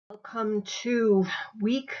Welcome to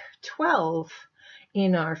week 12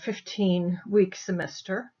 in our 15-week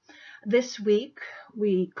semester. This week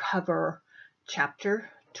we cover chapter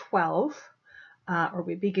 12, or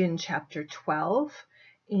we begin chapter 12,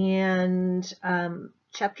 and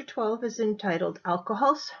chapter 12 is entitled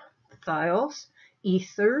Alcohols, Thiols,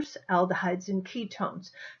 Ethers, Aldehydes, and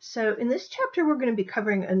Ketones. So in this chapter we're going to be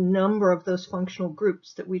covering a number of those functional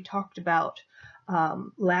groups that we talked about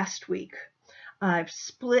last week. I've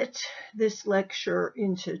split this lecture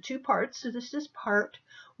into two parts, so this is part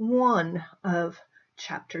 1 of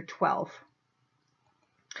chapter 12.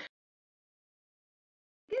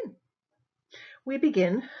 We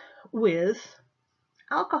begin with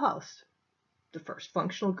alcohols, the first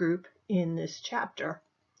functional group in this chapter.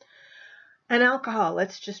 An alcohol,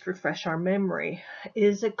 let's just refresh our memory,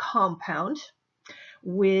 is a compound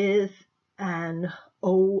with an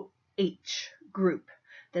OH group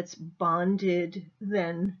that's bonded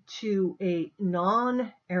then to a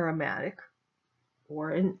non-aromatic,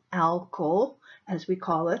 or an alkyl, as we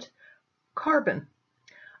call it, carbon.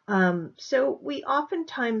 So we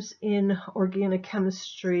oftentimes in organic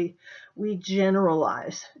chemistry, we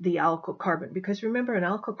generalize the alkyl carbon, because remember, an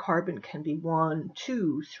alkyl carbon can be 1,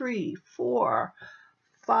 2, 3, 4,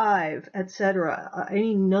 5, etc.,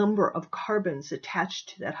 any number of carbons attached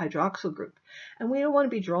to that hydroxyl group. And we don't want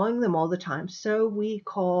to be drawing them all the time, so we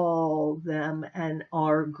call them an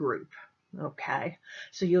R group. Okay,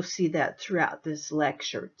 so you'll see that throughout this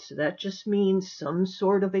lecture. So that just means some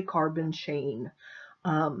sort of a carbon chain.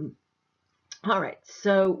 All right,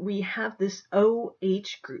 so we have this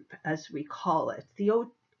OH group, as we call it. The OH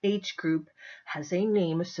group has a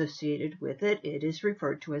name associated with it. It is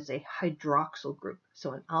referred to as a hydroxyl group.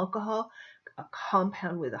 So an alcohol, a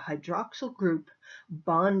compound with a hydroxyl group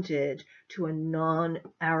bonded to a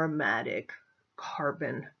non-aromatic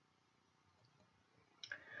carbon.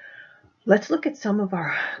 Let's look at some of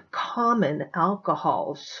our common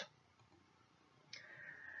alcohols.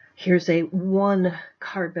 Here's a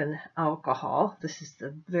 1-carbon alcohol. This is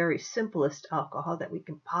the very simplest alcohol that we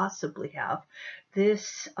can possibly have.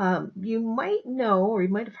 This you might know, or you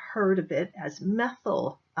might have heard of it as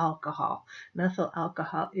methyl alcohol. Methyl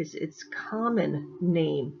alcohol is its common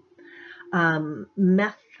name.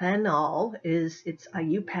 Methanol is its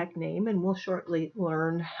IUPAC name, and we'll shortly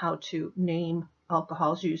learn how to name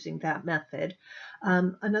alcohols using that method.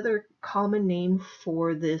 Another common name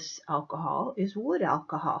for this alcohol is wood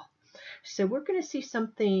alcohol. So we're going to see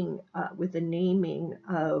something with the naming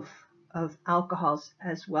of alcohols,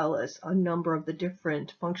 as well as a number of the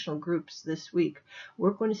different functional groups this week.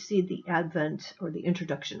 We're going to see the advent or the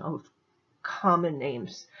introduction of common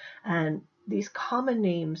names. And these common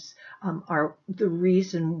names are the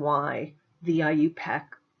reason why the IUPAC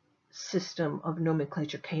system of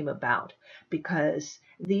nomenclature came about, because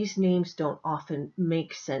these names don't often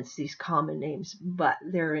make sense, these common names, but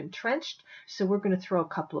they're entrenched, so we're going to throw a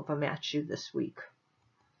couple of them at you this week.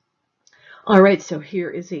 All right, so here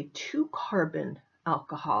is a 2-carbon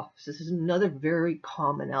alcohol. So this is another very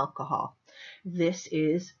common alcohol. This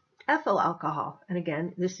is ethyl alcohol, and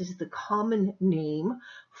again, this is the common name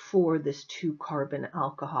for this 2-carbon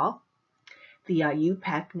alcohol. The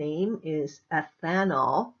IUPAC name is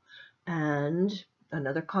ethanol, and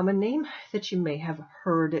another common name that you may have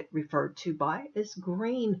heard it referred to by is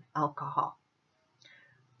grain alcohol.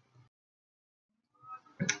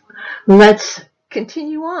 Let's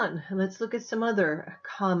continue on. Let's look at some other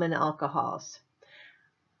common alcohols.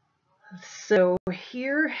 So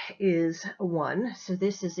here is one. So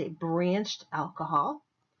this is a branched alcohol,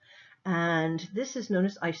 and this is known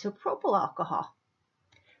as isopropyl alcohol.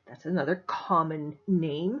 That's another common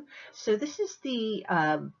name. So this is the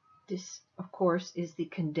this, of course, is the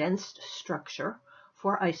condensed structure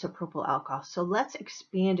for isopropyl alcohol. So let's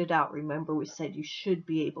expand it out. Remember, we said you should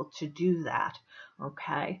be able to do that.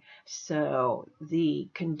 Okay, so the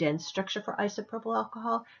condensed structure for isopropyl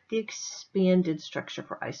alcohol, the expanded structure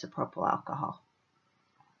for isopropyl alcohol.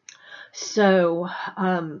 So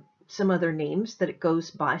some other names that it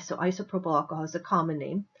goes by. So isopropyl alcohol is a common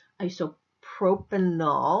name.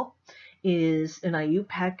 Isopropanol is an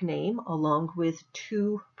IUPAC name, along with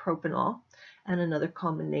 2-propanol, and another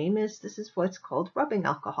common name is, this is what's called rubbing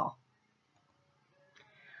alcohol.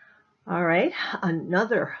 All right,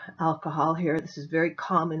 another alcohol here, this is a very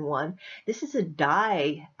common one. This is a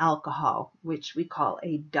di-alcohol, which we call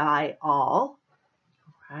a diol. All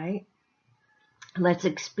right, let's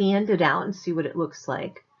expand it out and see what it looks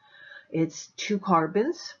like. It's 2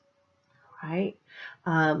 carbons, right,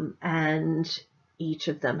 and each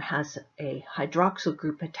of them has a hydroxyl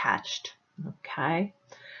group attached. Okay,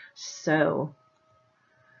 so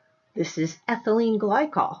This is ethylene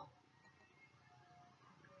glycol,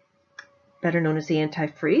 better known as the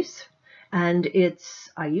antifreeze, and its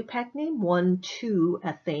IUPAC name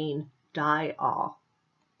 1,2-ethane diol.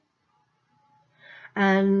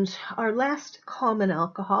 And our last common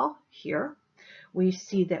alcohol here, we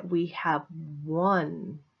see that we have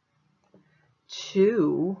 1,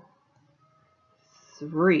 2,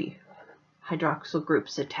 3 hydroxyl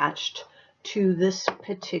groups attached to this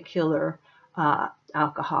particular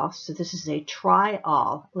alcohol. So this is a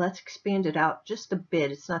triol. Let's expand it out just a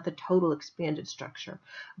bit. It's not the total expanded structure,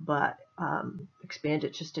 but expand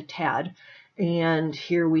it just a tad. And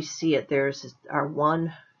here we see it. There's our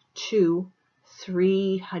 1, 2,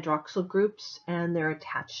 3 hydroxyl groups, and they're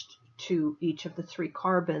attached to each of the 3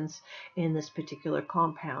 carbons in this particular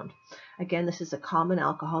compound. Again, this is a common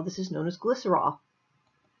alcohol. This is known as glycerol.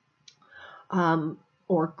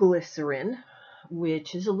 Or glycerin,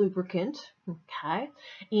 which is a lubricant, okay,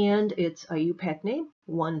 and its IUPAC name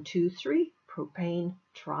 1,2,3 propane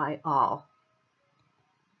triol.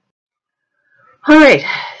 All right,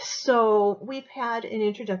 so we've had an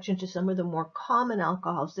introduction to some of the more common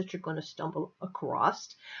alcohols that you're going to stumble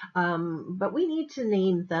across, but we need to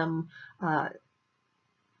name them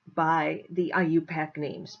by the IUPAC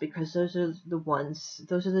names, because those are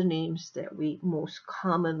the names that we most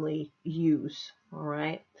commonly use. All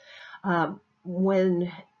right.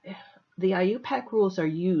 When the IUPAC rules are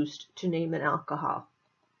used to name an alcohol,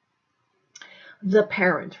 the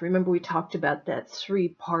parent, remember we talked about that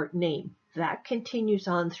 3-part name, that continues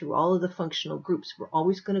on through all of the functional groups. We're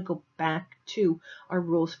always going to go back to our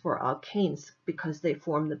rules for alkanes because they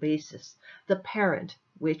form the basis. The parent,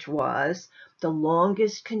 which was the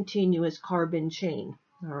longest continuous carbon chain.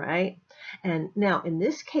 All right. And now in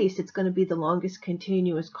this case, it's going to be the longest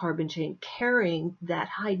continuous carbon chain carrying that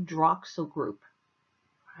hydroxyl group.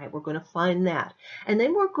 All right, we're going to find that. And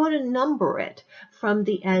then we're going to number it from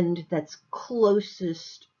the end that's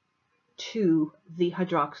closest to the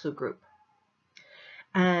hydroxyl group.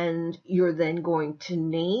 And you're then going to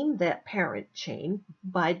name that parent chain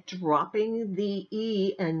by dropping the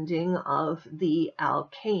E ending of the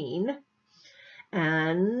alkane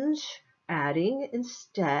and adding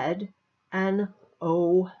instead an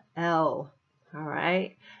OL. All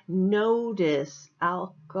right. Notice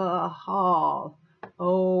alcohol,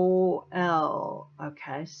 OL.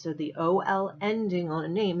 Okay, so the OL ending on a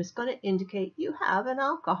name is going to indicate you have an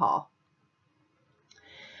alcohol.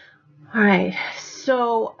 All right,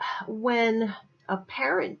 so when a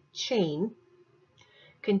parent chain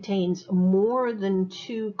contains more than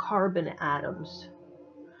 2 carbon atoms,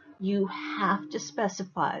 you have to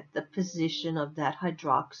specify the position of that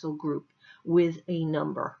hydroxyl group with a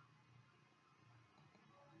number.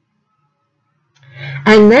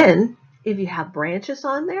 And then, if you have branches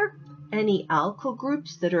on there, any alkyl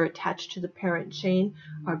groups that are attached to the parent chain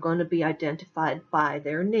are going to be identified by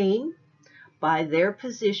their name, by their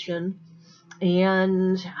position,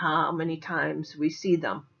 and how many times we see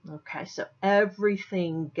them. Okay, so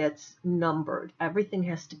everything gets numbered. Everything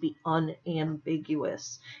has to be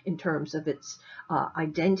unambiguous in terms of its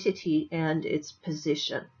identity and its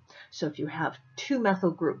position. So if you have 2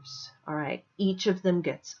 methyl groups, all right, each of them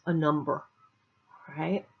gets a number,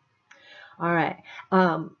 right? All right,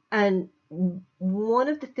 and one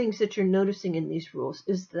of the things that you're noticing in these rules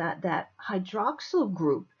is that that hydroxyl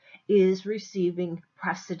group is receiving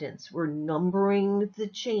precedence. We're numbering the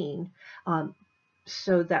chain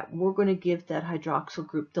so that we're going to give that hydroxyl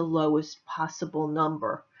group the lowest possible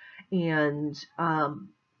number. And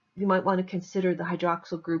you might want to consider the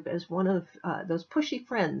hydroxyl group as one of those pushy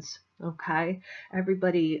friends, okay?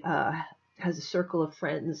 Everybody has a circle of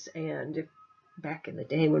friends, and if back in the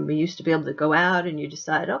day when we used to be able to go out and you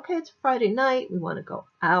decide, okay, it's Friday night, we want to go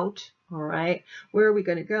out, all right, where are we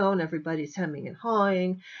going to go? And everybody's hemming and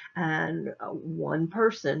hawing, and one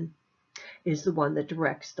person is the one that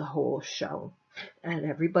directs the whole show, and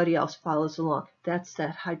everybody else follows along. That's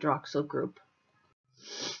that hydroxyl group.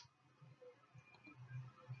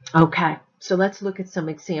 Okay, so let's look at some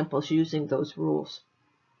examples using those rules.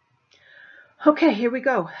 Okay, here we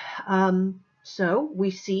go. So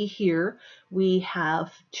we see here we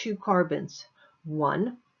have 2 carbons,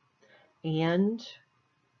 1 and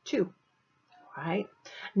 2, right?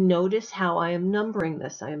 Notice how I am numbering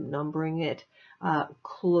this. I am numbering it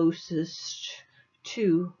closest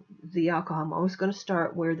to the alcohol. I'm always going to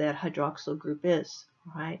start where that hydroxyl group is,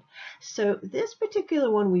 right? So this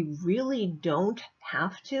particular one, we really don't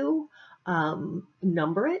have to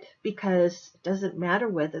number it, because it doesn't matter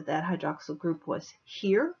whether that hydroxyl group was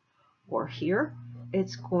here or here,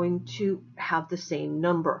 it's going to have the same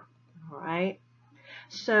number, all right?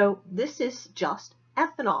 So this is just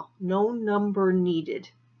ethanol, no number needed.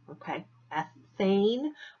 Okay,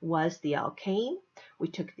 ethane was the alkane. We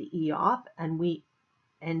took the E off and we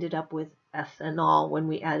ended up with ethanol when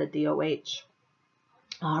we added the OH.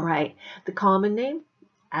 All right, the common name,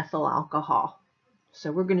 ethyl alcohol. So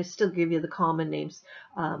we're going to still give you the common names,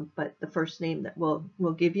 but the first name that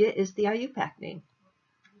we'll give you is the IUPAC name.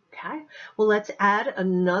 Okay, well, let's add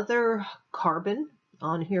another carbon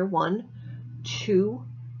on here. 1, 2,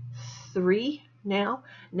 3. Now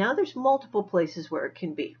there's multiple places where it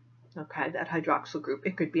can be. Okay, that hydroxyl group.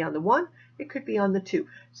 It could be on the 1, it could be on the 2.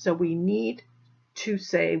 So we need to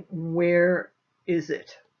say, where is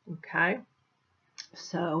it? Okay,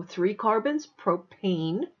 so 3 carbons,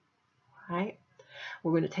 propane, right?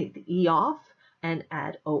 We're going to take the E off and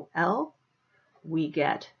add OL. We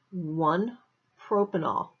get 1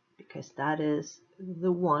 propanol because that is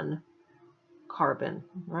the 1 carbon,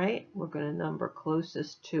 right? We're going to number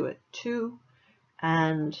closest to it, 2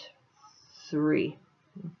 and 3.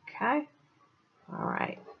 Okay, all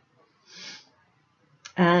right.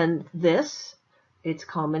 And this, its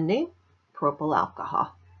common name, propyl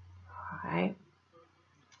alcohol. All right.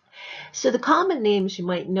 So the common names, you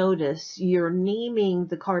might notice, you're naming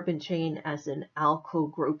the carbon chain as an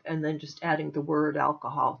alkyl group and then just adding the word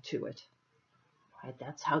alcohol to it. Right,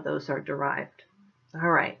 that's how those are derived.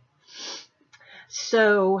 All right.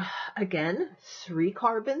 So again, 3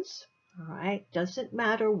 carbons. All right, doesn't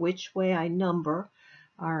matter which way I number.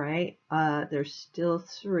 All right, there's still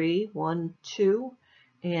 3, 1, 2,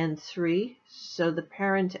 and 3. So the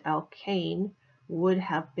parent alkane would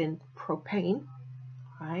have been propane.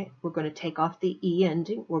 Right, we're going to take off the E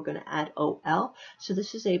ending. We're going to add OL. So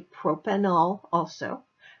this is a propanol also,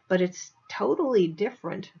 but it's totally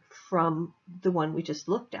different from the one we just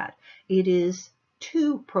looked at. It is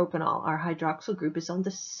 2-propanol. Our hydroxyl group is on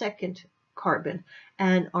the 2nd carbon,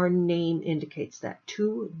 and our name indicates that,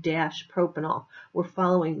 2-propanol. We're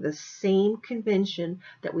following the same convention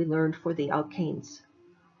that we learned for the alkanes.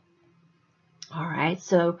 All right,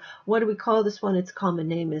 so what do we call this one? Its common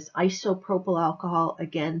name is isopropyl alcohol.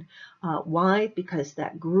 Again, why? Because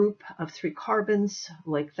that group of 3 carbons,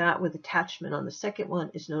 like that with attachment on the 2nd one,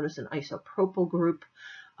 is known as an isopropyl group,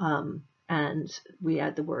 and we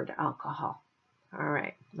add the word alcohol. All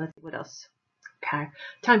right, let's see what else. Okay,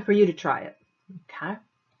 time for you to try it. Okay,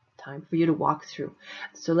 time for you to walk through.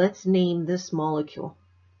 So let's name this molecule.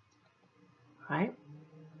 All right,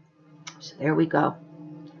 so there we go.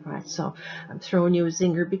 All right, so I'm throwing you a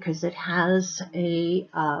zinger because it has an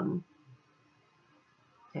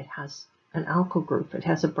alkyl group. It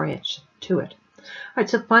has a branch to it. All right,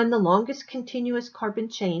 so find the longest continuous carbon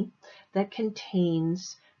chain that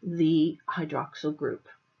contains the hydroxyl group.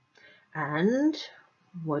 And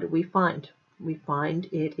what do we find? We find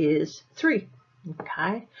it is 3.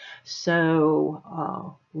 Okay,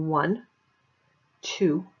 so 1,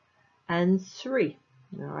 2, and 3.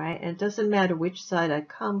 All right, and it doesn't matter which side I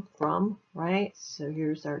come from, right? So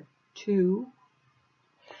here's our 2,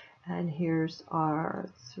 and here's our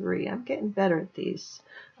 3. I'm getting better at these,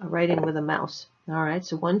 writing with a mouse. All right,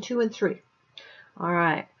 so 1, 2, and 3. All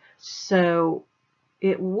right, so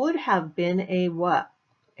it would have been a what?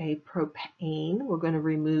 A propane. We're going to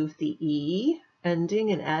remove the E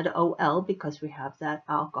ending and add OL because we have that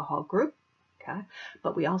alcohol group, okay?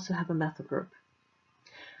 But we also have a methyl group.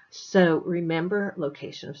 So remember,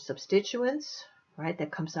 location of substituents, right?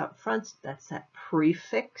 That comes out front. That's that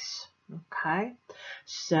prefix, okay?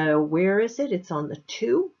 So where is it? It's on the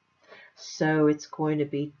 2. So it's going to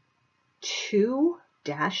be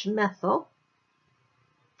 2-methyl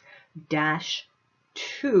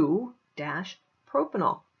 -2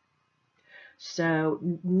 propanol. So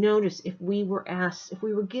notice if we were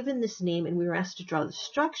given this name and we were asked to draw the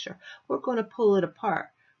structure, we're going to pull it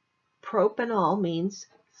apart. Propanol means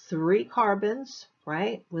 3 carbons,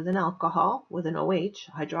 right, with an alcohol, with an OH,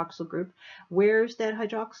 hydroxyl group. Where's that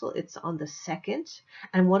hydroxyl? It's on the 2nd.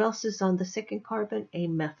 And what else is on the 2nd carbon? A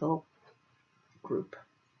methyl group.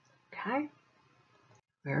 Okay,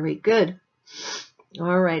 very good.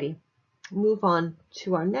 All righty, move on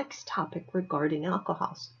to our next topic regarding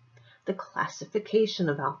alcohols, the classification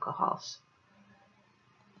of alcohols.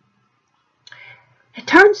 It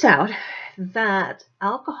turns out that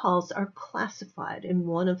alcohols are classified in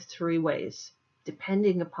one of 3 ways,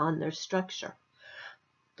 depending upon their structure.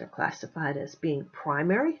 They're classified as being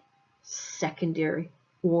primary, secondary,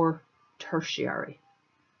 or tertiary.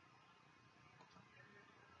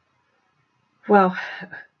 Well,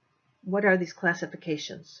 what are these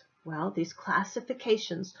classifications? Well, these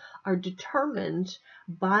classifications are determined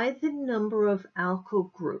by the number of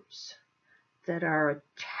alkyl groups that are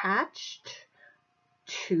attached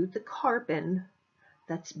to the carbon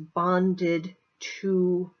that's bonded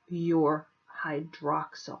to your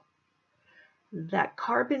hydroxyl. That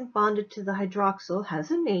carbon bonded to the hydroxyl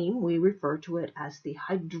has a name. We refer to it as the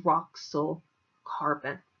hydroxyl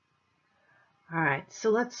carbon. All right, so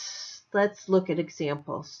let's look at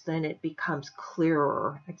examples. Then it becomes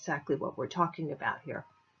clearer exactly what we're talking about here.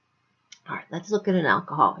 All right, let's look at an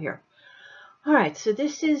alcohol here. All right, so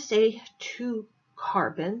this is a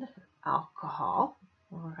 2-carbon alcohol.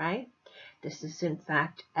 All right, this is in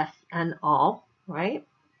fact ethanol, right?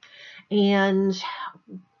 And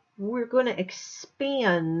we're going to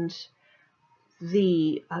expand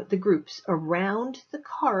the groups around the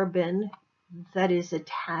carbon that is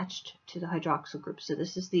attached to the hydroxyl group. So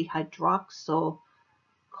this is the hydroxyl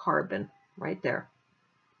carbon right there.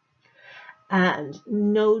 And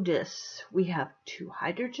notice we have 2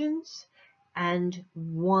 hydrogens and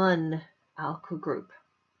 1 alkyl group.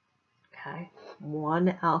 Okay,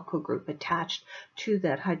 1 alkyl group attached to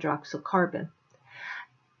that hydroxyl carbon.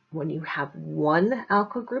 When you have 1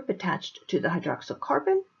 alkyl group attached to the hydroxyl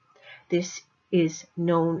carbon, this is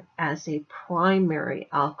known as a primary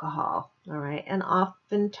alcohol. All right, and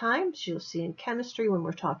oftentimes you'll see in chemistry when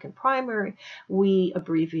we're talking primary, we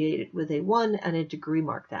abbreviate it with a 1 and a degree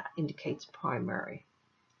mark that indicates primary.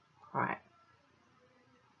 All right,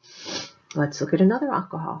 let's look at another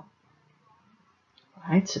alcohol. All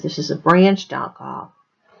right, so this is a branched alcohol.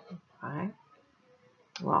 All right,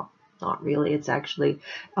 well, not really. It's actually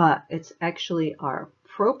our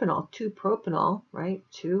propanol, 2-propanol, right?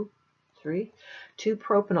 2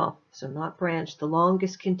 propanol, so not branched. The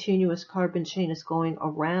longest continuous carbon chain is going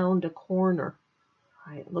around a corner.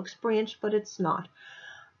 All right, it looks branched, but it's not.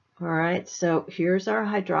 All right, so here's our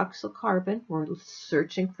hydroxyl carbon. We're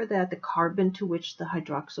searching for that, the carbon to which the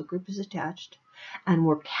hydroxyl group is attached. And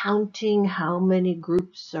we're counting how many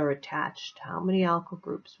groups are attached, how many alkyl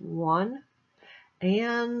groups. 1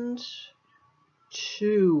 and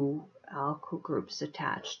 2 alkyl groups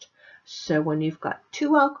attached. So when you've got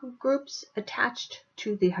 2 alkyl groups attached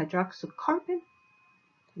to the hydroxyl carbon,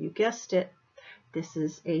 you guessed it, this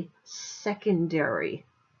is a secondary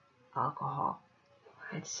alcohol.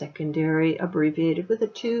 Right? Secondary abbreviated with a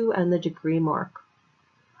 2 and the degree mark.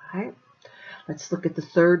 All right. Let's look at the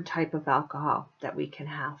 3rd type of alcohol that we can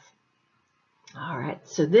have. All right,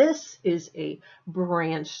 so this is a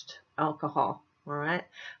branched alcohol. All right,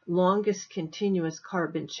 longest continuous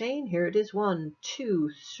carbon chain. Here it is, 1,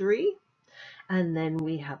 2, 3. And then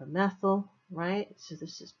we have a methyl, right? So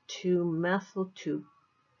this is 2-methyl,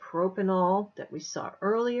 2-propanol that we saw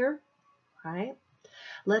earlier, right?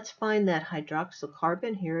 Let's find that hydroxyl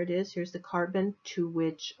carbon. Here it is. Here's the carbon to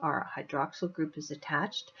which our hydroxyl group is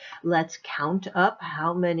attached. Let's count up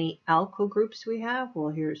how many alkyl groups we have. Well,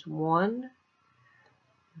 here's 1.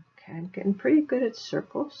 Okay, I'm getting pretty good at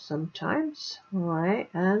circles sometimes. All right,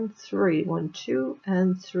 and 3. 1, 2,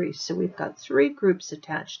 and 3. So we've got 3 groups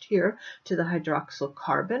attached here to the hydroxyl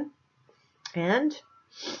carbon. And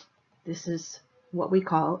this is what we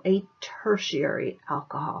call a tertiary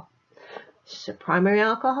alcohol. So primary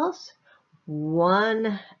alcohols,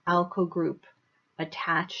 1 alkyl group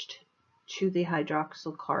attached to the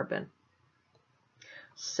hydroxyl carbon.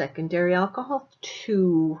 Secondary alcohol,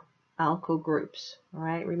 2 alkyl groups. All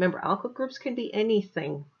right, remember alkyl groups can be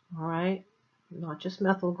anything. All right, not just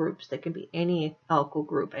methyl groups. They can be any alkyl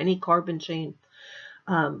group, any carbon chain.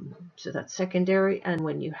 So that's secondary. And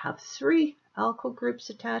when you have 3 alkyl groups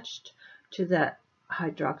attached to that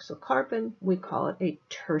hydroxyl carbon, we call it a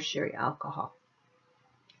tertiary alcohol.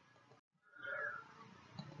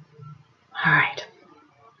 All right.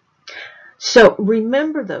 So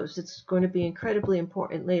remember those. It's going to be incredibly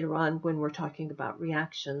important later on when we're talking about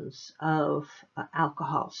reactions of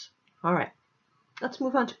alcohols. All right. Let's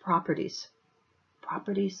move on to properties.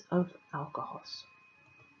 Properties of alcohols.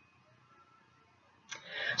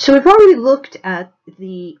 So we've already looked at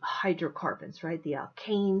the hydrocarbons, right? The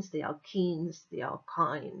alkanes, the alkenes, the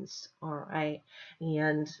alkynes, all right?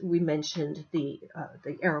 And we mentioned the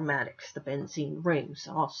aromatics, the benzene rings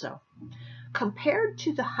also. Compared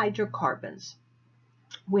to the hydrocarbons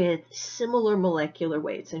with similar molecular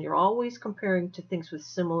weights, and you're always comparing to things with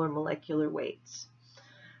similar molecular weights,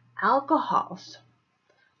 alcohols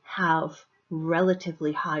have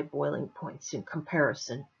relatively high boiling points in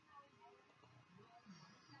comparison.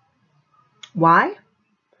 Why?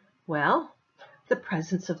 Well, the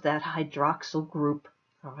presence of that hydroxyl group,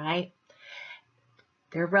 all right?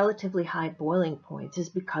 Their relatively high boiling points is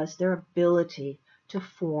because their ability to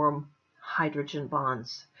form hydrogen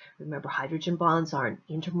bonds. Remember, hydrogen bonds are an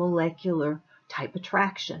intermolecular type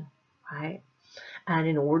attraction, right? And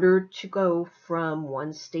in order to go from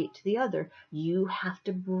one state to the other, you have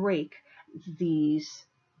to break these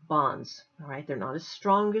bonds, all right? They're not as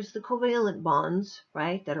strong as the covalent bonds,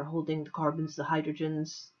 right, that are holding the carbons, the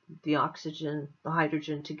hydrogens, the oxygen, the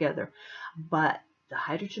hydrogen together. But the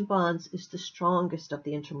hydrogen bonds is the strongest of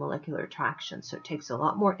the intermolecular attractions, so it takes a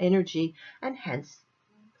lot more energy and hence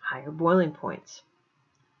higher boiling points.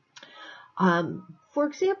 For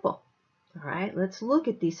example, all right, let's look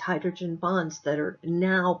at these hydrogen bonds that are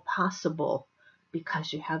now possible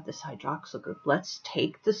because you have this hydroxyl group. Let's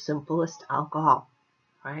take the simplest alcohol,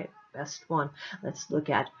 right? Best one. Let's look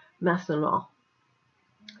at methanol,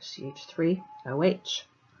 CH3OH,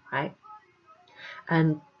 right?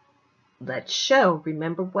 And let's show,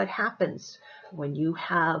 remember what happens when you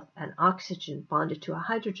have an oxygen bonded to a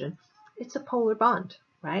hydrogen. It's a polar bond,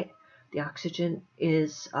 right? The oxygen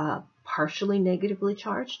is partially negatively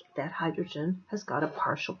charged. That hydrogen has got a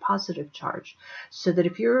partial positive charge. So that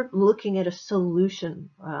if you're looking at a solution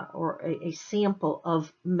or a sample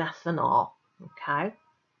of methanol, okay,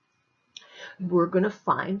 we're going to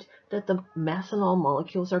find that the methanol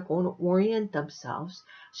molecules are going to orient themselves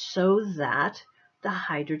so that the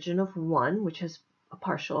hydrogen of one, which has a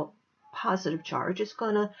partial positive charge, is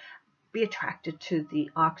going to be attracted to the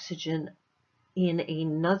oxygen in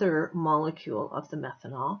another molecule of the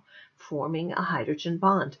methanol, forming a hydrogen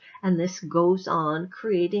bond. And this goes on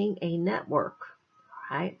creating a network,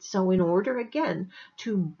 right? So in order, again,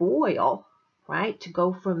 to boil, right, to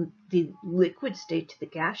go from the liquid state to the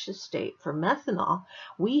gaseous state for methanol,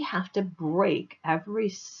 we have to break every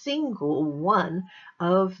single one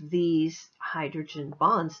of these hydrogen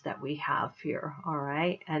bonds that we have here, all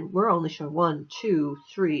right? And we're only showing 1, 2,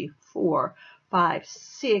 3, 4, 5,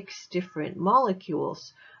 6 different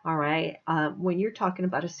molecules, all right? When you're talking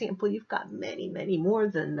about a sample, you've got many, many more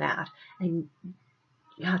than that. And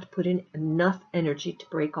you have to put in enough energy to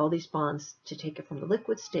break all these bonds to take it from the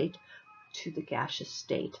liquid state to the gaseous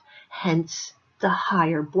state. Hence the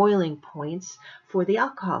higher boiling points for the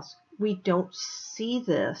alcohols. We don't see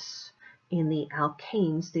this in the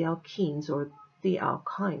alkanes, the alkenes, or the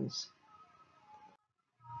alkynes.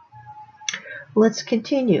 Let's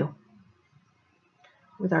continue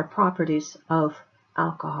with our properties of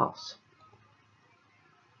alcohols.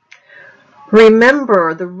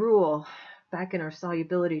 Remember the rule back in our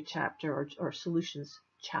solubility chapter or solutions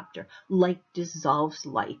chapter, like dissolves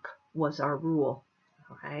like was our rule,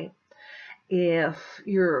 all right? If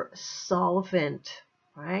your solvent,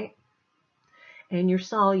 right, and your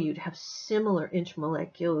solute have similar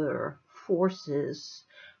intermolecular forces,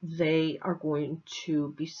 they are going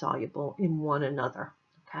to be soluble in one another,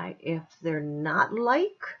 okay? If they're not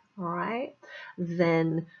like, all right,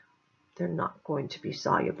 then they're not going to be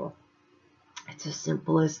soluble. It's as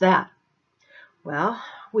simple as that. Well,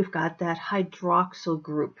 we've got that hydroxyl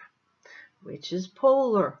group, which is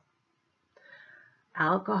polar.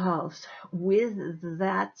 Alcohols with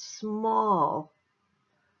that small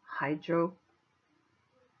hydroxyl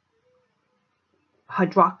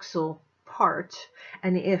part,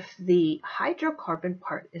 and if the hydrocarbon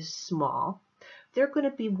part is small, they're going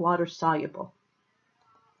to be water soluble.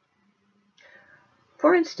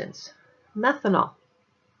 For instance, methanol.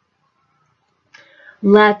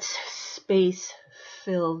 Let's space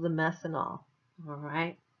fill the methanol, all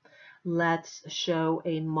right? Let's show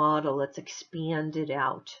a model. Let's expand it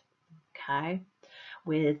out, okay?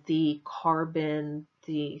 With the carbon,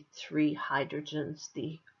 the 3 hydrogens,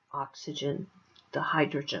 the oxygen, the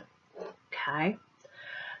hydrogen, okay?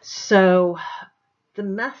 So the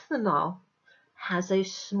methanol has a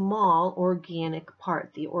small organic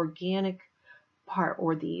part, the organic part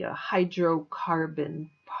or the hydrocarbon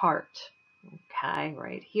part, okay,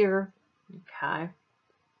 right here, okay?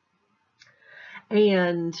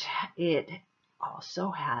 And it also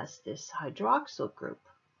has this hydroxyl group,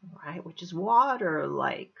 right, which is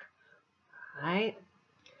water-like, right?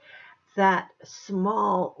 That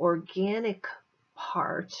small organic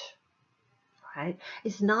part, right,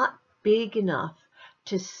 is not big enough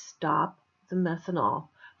to stop the methanol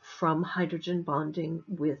from hydrogen bonding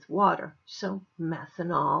with water. So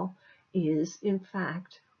methanol is, in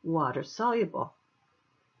fact, water soluble.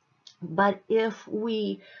 But if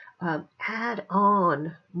we add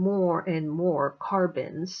on more and more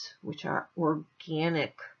carbons, which are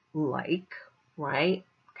organic-like, right?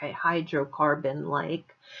 Okay,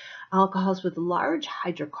 hydrocarbon-like. Alcohols with large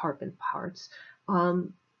hydrocarbon parts,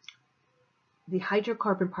 the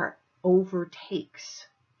hydrocarbon part overtakes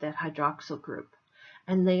that hydroxyl group,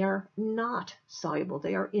 and they are not soluble.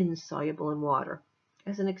 They are insoluble in water.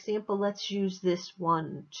 As an example, let's use this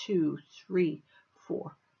 1, 2, 3,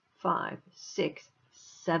 4, 5, 6,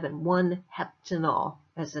 7, 1 heptanol,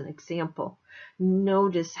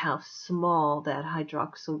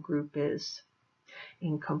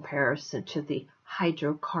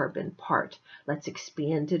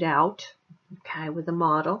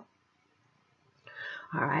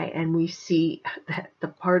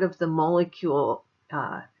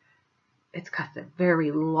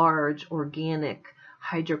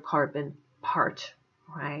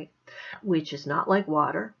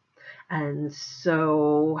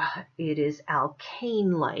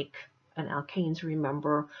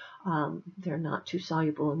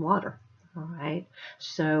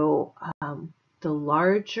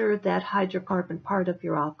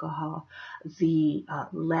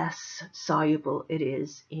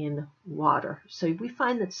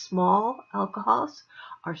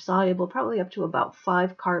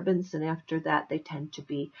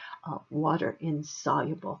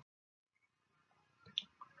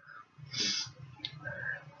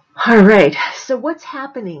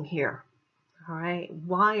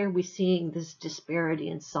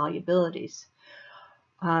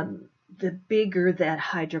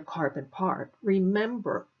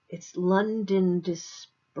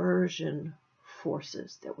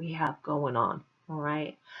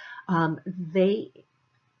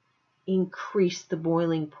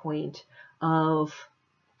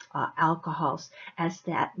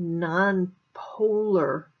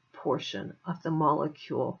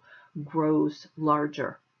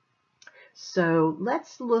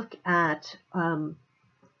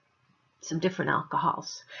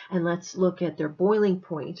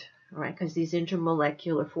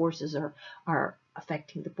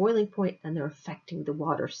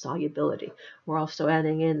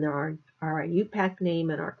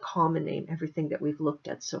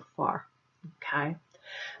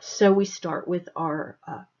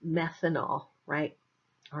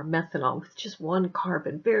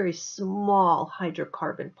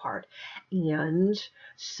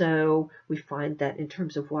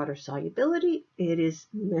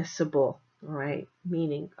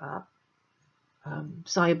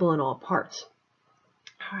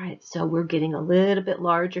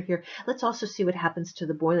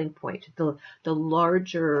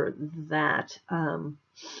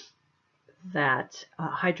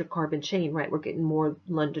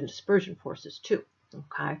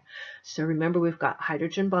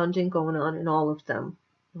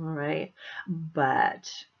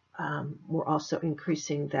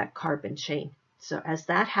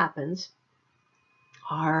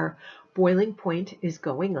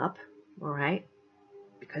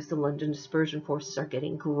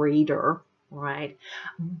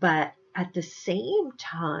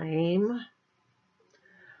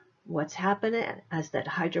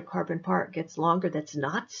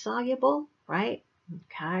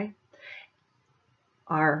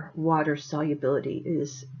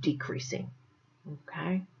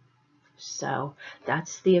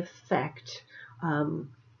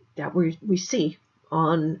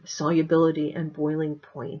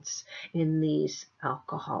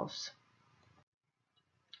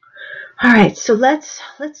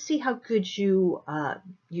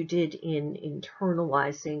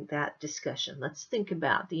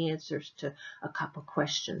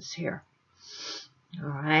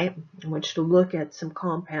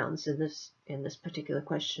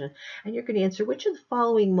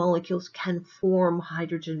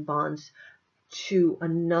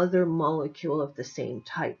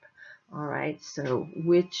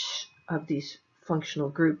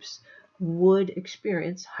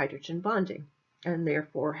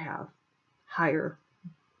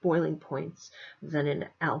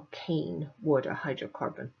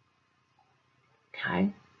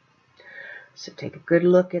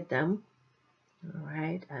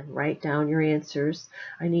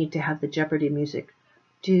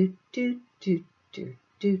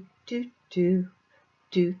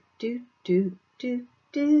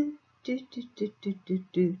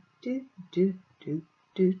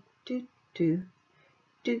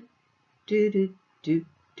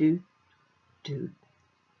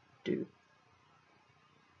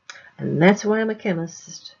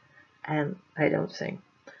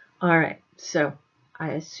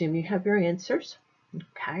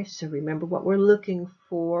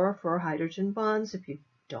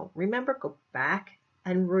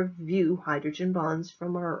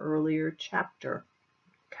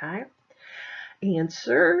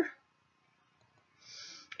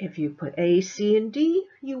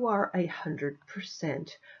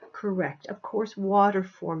 Correct. Of course, water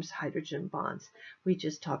forms hydrogen bonds. We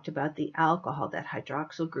just talked about the alcohol. That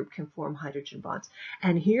hydroxyl group can form hydrogen bonds.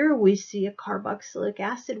 And here we see a carboxylic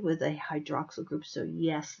acid with a hydroxyl group. So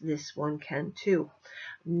yes, this one can too.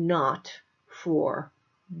 Not for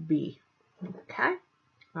B. Okay?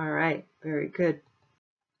 All right. Very good.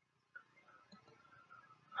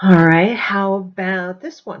 All right. How about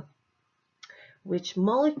this one? Which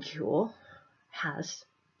molecule has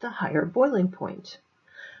the higher boiling point?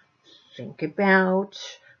 Think about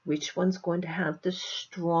which one's going to have the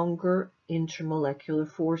stronger intermolecular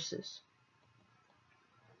forces.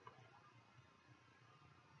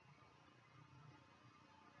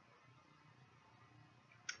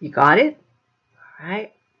 You got it? All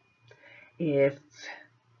right.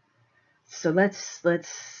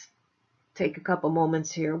 Let's take a couple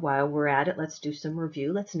moments here while we're at it. Let's do some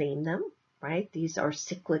review. Let's name them, right? These are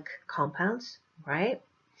cyclic compounds, right?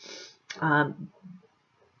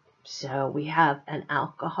 So we have an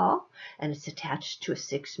alcohol, and it's attached to a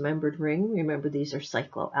 6-membered ring. Remember, these are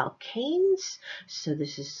cycloalkanes. So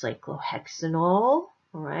this is cyclohexanol, all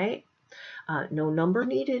right? No number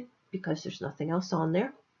needed because there's nothing else on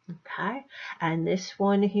there, okay? And this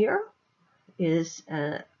one here is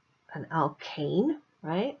an alkane,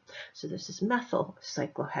 right? So this is methyl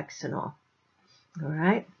cyclohexanol, all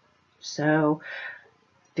right? So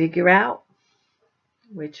figure out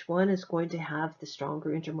which one is going to have the stronger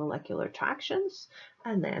intermolecular attractions,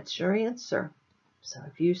 and that's your answer. So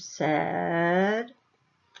if you said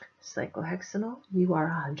cyclohexanol, you are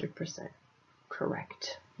 100%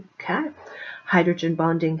 correct. Okay, hydrogen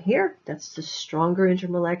bonding here, that's the stronger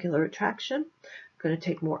intermolecular attraction. Going to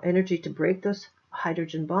take more energy to break those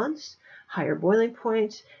hydrogen bonds. Higher boiling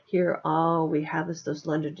point. Here all we have is those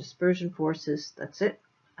London dispersion forces. That's it.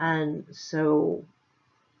 And so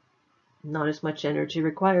not as much energy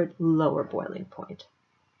required, lower boiling point.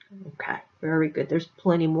 Okay, very good. There's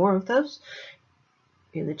plenty more of those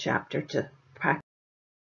in the chapter to practice.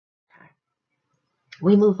 Okay.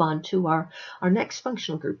 We move on to our next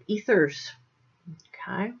functional group, ethers.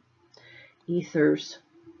 Okay, ethers.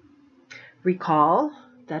 Recall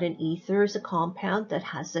that an ether is a compound that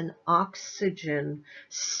has an oxygen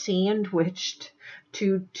sandwiched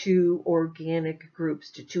to 2 organic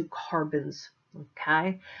groups, to 2 carbons.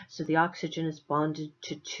 Okay, so the oxygen is bonded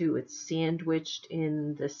to 2. It's sandwiched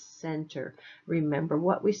in the center. Remember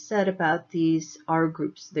what we said about these R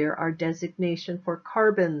groups. They're our designation for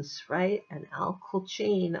carbons, right? An alkyl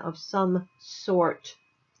chain of some sort.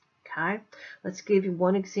 Okay, let's give you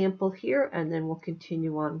one example here, and then we'll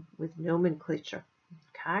continue on with nomenclature.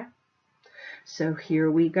 Okay, so here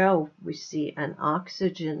we go. We see an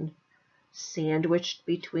oxygen sandwiched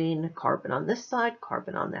between carbon on this side,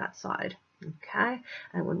 carbon on that side. Okay,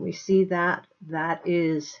 and when we see that, that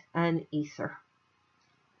is an ether,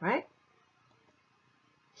 right?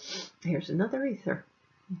 Here's another ether.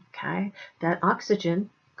 Okay, that oxygen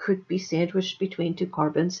could be sandwiched between 2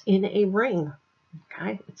 carbons in a ring.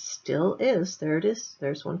 Okay, it still is. There it is.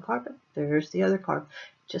 There's one carbon. There's the other carbon.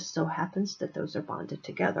 It just so happens that those are bonded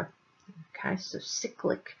together. Okay, so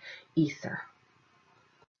cyclic ether.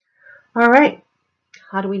 All right,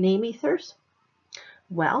 how do we name ethers?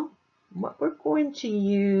 Well, what we're going to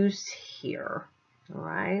use here, all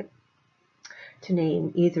right, to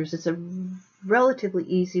name ethers, it's a relatively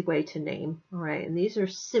easy way to name, all right, and these are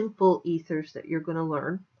simple ethers that you're going to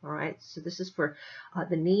learn, all right. So this is for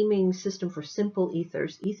the naming system for simple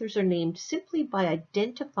ethers. Ethers are named simply by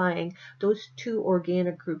identifying those 2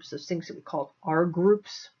 organic groups, those things that we call R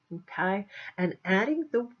groups, okay, and adding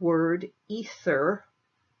the word ether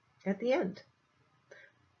at the end.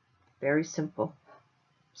 Very simple.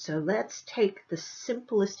 So let's take the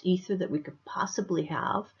simplest ether that we could possibly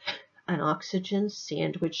have, an oxygen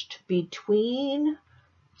sandwiched between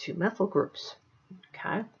 2 methyl groups.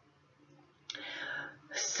 Okay.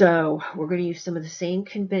 So we're going to use some of the same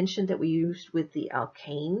convention that we used with the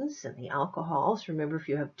alkanes and the alcohols. Remember, if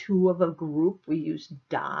you have 2 of a group, we use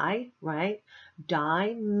di, right?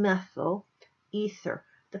 Dimethyl ether.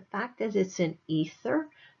 The fact that it's an ether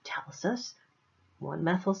tells us one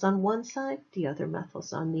methyl's on one side, the other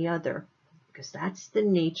methyl's on the other, because that's the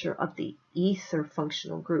nature of the ether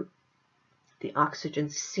functional group. The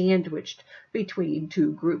oxygen sandwiched between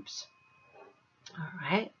 2 groups. All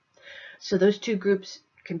right, so those 2 groups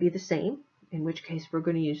can be the same, in which case we're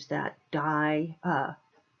going to use that di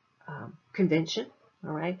convention,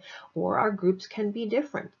 all right, or our groups can be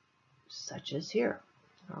different, such as here.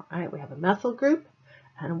 All right, we have a methyl group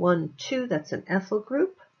and 1, 2, that's an ethyl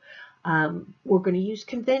group. We're going to use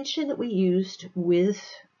convention that we used with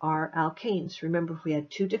our alkanes. Remember, if we had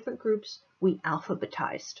 2 different groups, we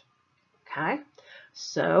alphabetized. Okay,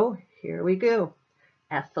 So here we go.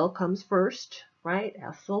 Ethyl comes first, right?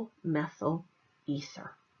 Ethyl, methyl,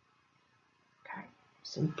 ether. Okay,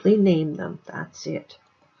 simply name them. That's it.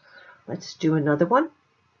 Let's do another one.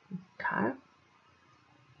 Okay.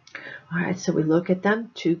 All right, so we look at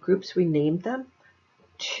them, two groups, we named them.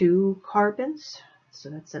 2 carbons, so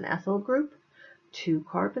that's an ethyl group. 2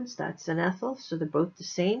 carbons, that's an ethyl, so they're both the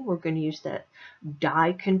same. We're going to use that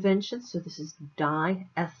di convention, so this is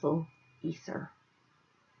diethyl ether.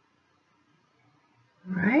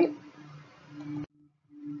 All right.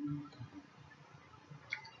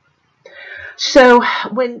 So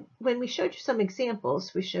when we showed you some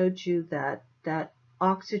examples, we showed you that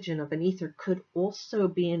oxygen of an ether could also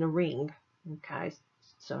be in a ring. Okay,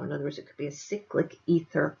 so in other words, it could be a cyclic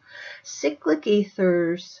ether. Cyclic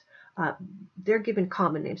ethers, they're given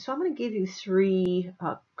common names. So I'm going to give you 3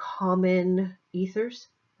 common ethers.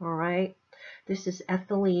 All right, this is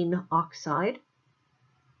ethylene oxide.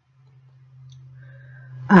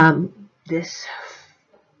 This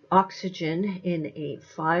oxygen in a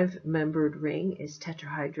 5-membered ring is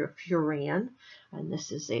tetrahydrofuran, and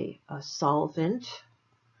this is a solvent.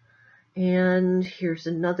 And here's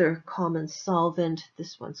another common solvent.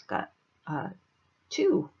 This one's got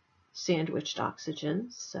 2 sandwiched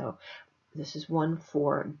oxygens, so this is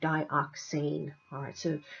 1,4-dioxane. All right,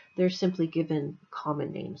 so they're simply given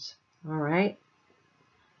common names. All right,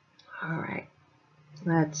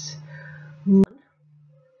 let's move on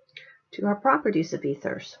to our properties of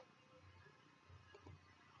ethers.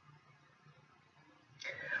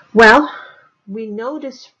 Well, we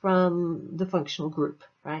notice from the functional group,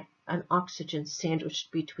 right, an oxygen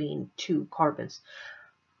sandwiched between 2 carbons,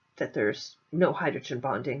 that there's no hydrogen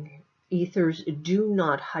bonding. Ethers do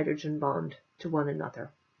not hydrogen bond to one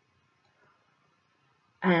another.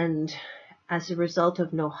 And as a result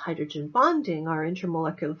of no hydrogen bonding, our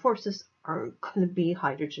intermolecular forces aren't going to be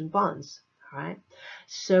hydrogen bonds, all right?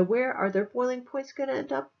 So where are their boiling points going to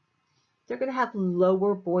end up? They're going to have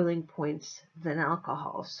lower boiling points than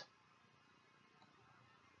alcohols.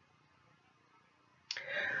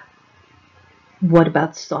 What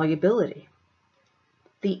about solubility?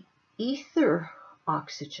 The ether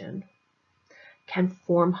oxygen can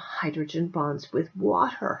form hydrogen bonds with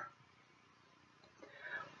water.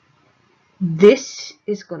 This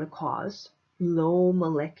is going to cause low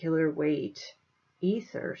molecular weight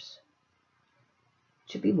ethers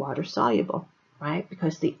to be water soluble, right?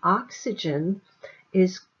 Because the oxygen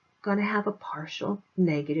is going to have a partial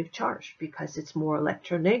negative charge because it's more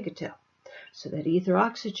electronegative. So that ether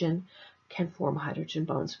oxygen can form hydrogen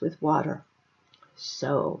bonds with water.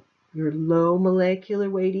 So your low molecular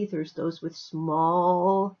weight ethers, those with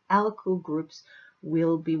small alkyl groups,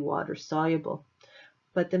 will be water soluble.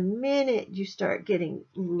 But the minute you start getting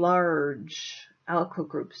large alkyl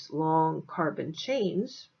groups, long carbon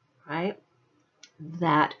chains, right,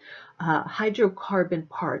 that hydrocarbon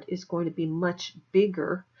part is going to be much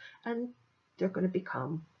bigger and they're going to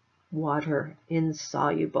become water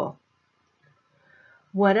insoluble.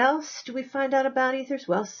 What else do we find out about ethers?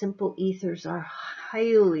 Well, simple ethers are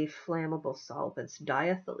highly flammable solvents.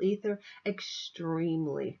 Diethyl ether,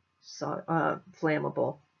 extremely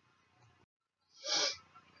flammable.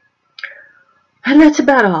 And that's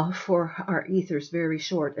about all for our ethers, very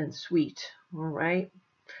short and sweet. All right.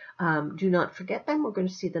 Do not forget them. We're going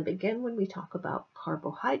to see them again when we talk about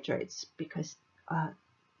carbohydrates, because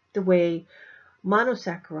the way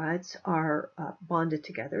monosaccharides are bonded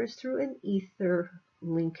together is through an ether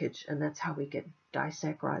linkage, and that's how we get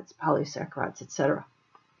disaccharides, polysaccharides, etc.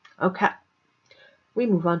 Okay, we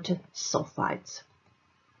move on to sulfides.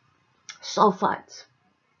 Sulfides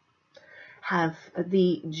have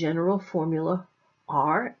the general formula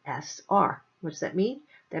RSR. What does that mean?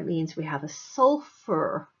 That means we have a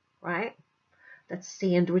sulfur, right, that's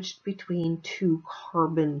sandwiched between 2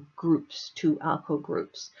 carbon groups, 2 alkyl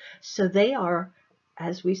groups. So they are,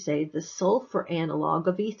 as we say, the sulfur analog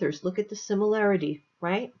of ethers. Look at the similarity,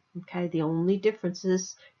 right? Okay, the only difference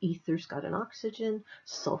is ethers got an oxygen,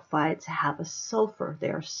 sulfides have a sulfur. They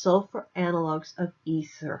are sulfur analogs of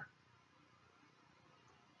ether.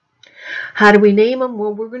 How do we name them?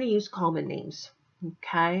 Well, we're going to use common names,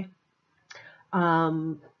 okay,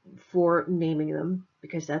 for naming them,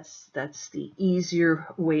 because that's the easier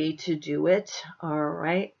way to do it. All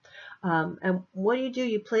right. And what do?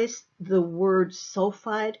 You place the word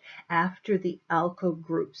sulfide after the alkyl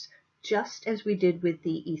groups, just as we did with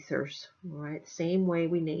the ethers. All right. Same way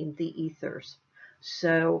we named the ethers.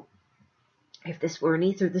 So if this were an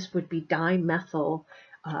ether, this would be dimethyl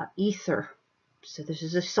ether. So this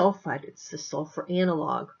is a sulfide. It's the sulfur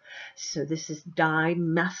analog. So this is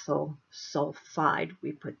dimethyl sulfide.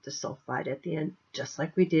 We put the sulfide at the end, just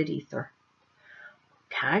like we did ether.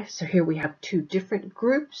 Okay, so here we have two different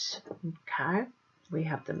groups. Okay, we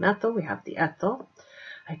have the methyl, we have the ethyl.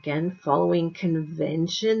 Again, following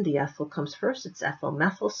convention, the ethyl comes first. It's ethyl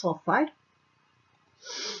methyl sulfide.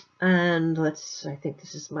 And I think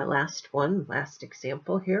this is my last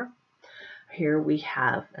example here. Here we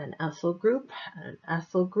have an ethyl group and an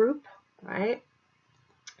ethyl group, right?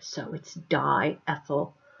 So it's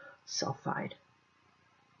diethyl sulfide.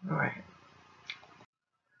 All right.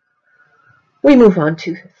 We move on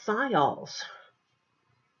to thiols.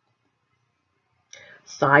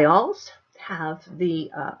 Thiols have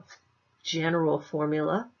the general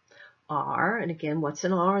formula R, and again, what's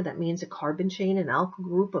an R? That means a carbon chain, an alkyl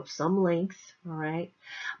group of some length, all right,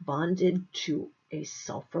 bonded to a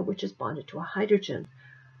sulfur, which is bonded to a hydrogen.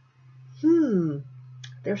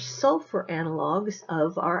 They're sulfur analogs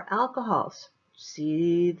of our alcohols.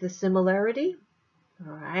 See the similarity?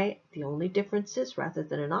 All right, the only difference is rather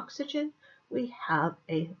than an oxygen, we have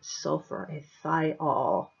a sulfur, a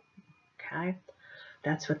thiol, okay?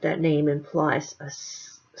 That's what that name implies, a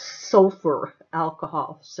sulfur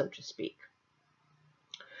alcohol, so to speak.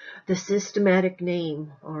 The systematic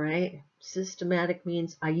name, all right? Systematic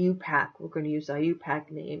means IUPAC. We're going to use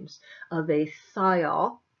IUPAC names of a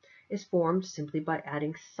thiol is formed simply by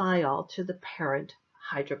adding thiol to the parent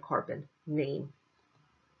hydrocarbon name.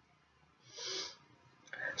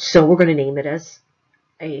 So we're going to name it as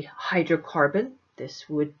a hydrocarbon. This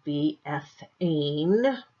would be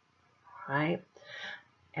ethane, right?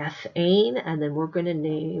 Ethane, and then we're going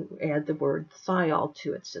to add the word thiol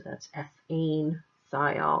to it. So that's ethane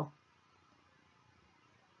thiol.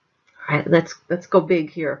 All right, let's go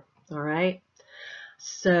big here. All right.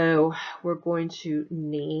 So we're going to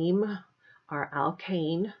name our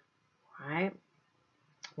alkane. All right.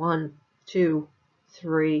 1, 2,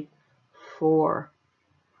 3, 4.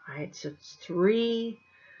 All right. So it's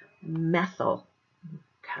 3-methyl.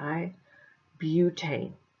 Okay.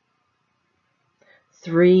 Butane.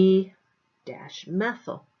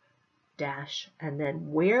 3-methyl. And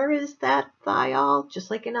then where is that thiol?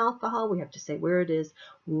 Just like in alcohol, we have to say where it is.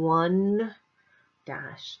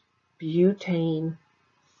 1-butane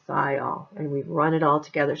thiol, and we run it all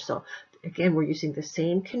together. So again, we're using the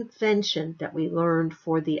same convention that we learned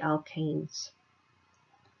for the alkanes.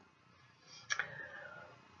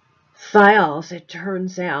 Thiols, it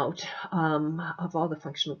turns out, of all the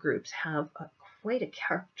functional groups, have quite a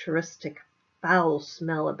characteristic foul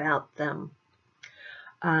smell about them.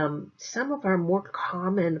 Some of our more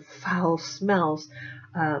common foul smells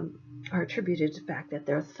are attributed to the fact that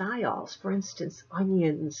they're thiols. For instance,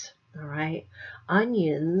 onions, all right?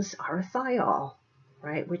 Onions are a thiol,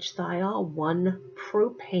 right? Which thiol?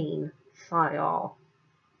 1-propane thiol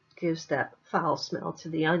gives that foul smell to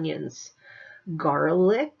the onions.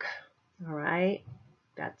 Garlic, all right?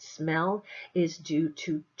 That smell is due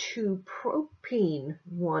to 2-propene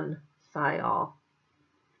 1-thiol.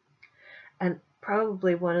 And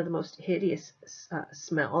probably one of the most hideous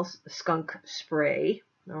smells, skunk spray,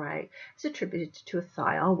 all right, is attributed to a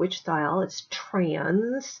thiol. Which thiol? It's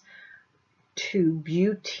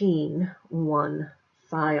trans-2-butene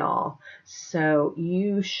 1-thiol. So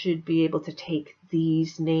you should be able to take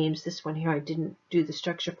these names. This one here I didn't do the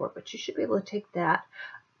structure for, but you should be able to take that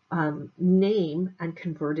name and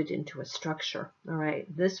convert it into a structure. All right,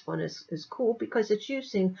 this one is cool because it's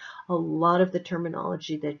using a lot of the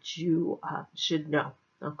terminology that you should know.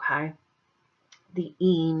 Okay, the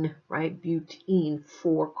ene, right? Butene,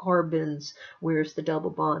 4 carbons. Where's the double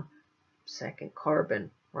bond? 2nd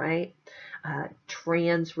carbon, right?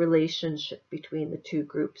 Trans relationship between the two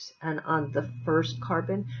groups, and on the 1st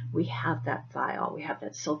carbon we have that thiol. We have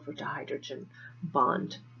that sulfur to hydrogen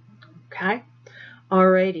bond. Okay.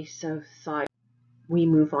 Alrighty, so we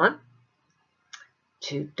move on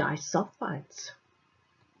to disulfides.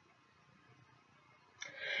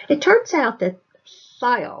 It turns out that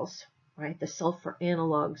thiols, right, the sulfur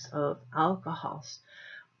analogs of alcohols,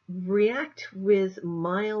 react with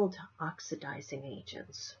mild oxidizing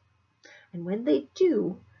agents. And when they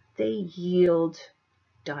do, they yield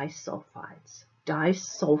disulfides.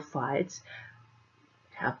 Disulfides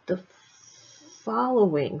have the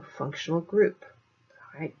following functional group.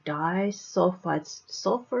 All right, disulfides,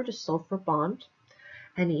 sulfur to sulfur bond,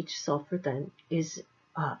 and each sulfur then is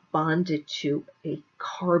bonded to a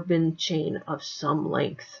carbon chain of some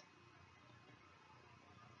length.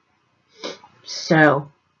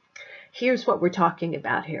 So here's what we're talking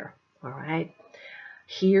about here. All right,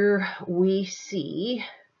 here we see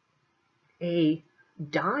a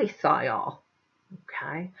dithiol.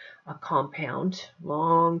 okay? A compound,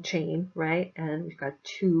 long chain, right? And we've got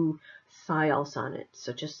 2 thiols on it.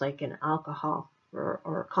 So just like an alcohol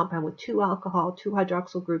or a compound with 2 alcohol, 2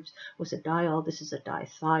 hydroxyl groups was a diol, this is a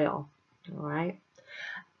dithiol, all right?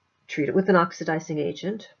 Treat it with an oxidizing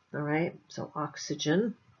agent, all right? So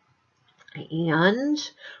oxygen. And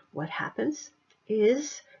what happens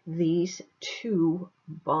is these 2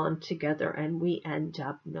 bond together and we end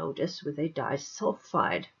up, notice, with a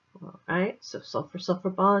disulfide. All right, so sulfur-sulfur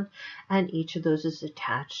bond, and each of those is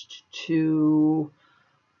attached to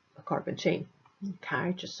a carbon chain.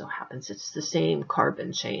 Okay, just so happens it's the same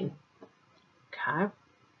carbon chain. Okay,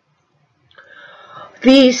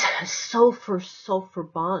 these sulfur-sulfur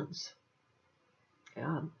bonds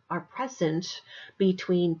are present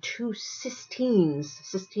between 2 cysteines.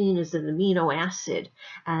 Cysteine is an amino acid,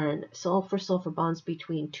 and sulfur-sulfur bonds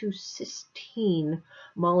between 2 cysteine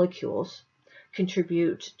molecules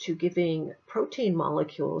contribute to giving protein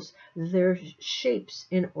molecules their shapes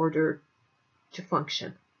in order to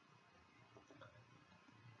function.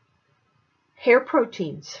 Hair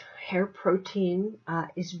proteins. Hair protein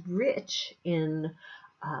is rich in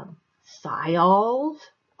thiol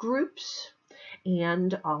groups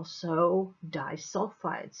and also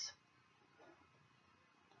disulfides.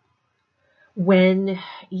 When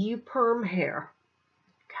you perm hair,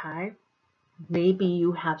 okay, maybe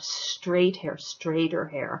you have straight hair, straighter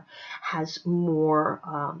hair has more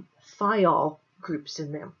thiol groups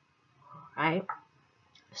in them, right?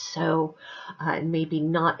 So maybe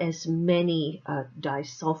not as many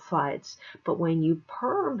disulfides, but when you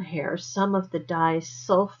perm hair, some of the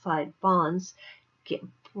disulfide bonds get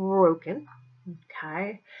broken,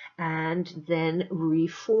 okay, and then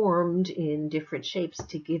reformed in different shapes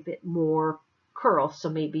to give it more curl. So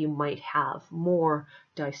maybe you might have more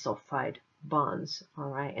disulfide bonds, all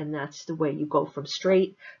right, and that's the way you go from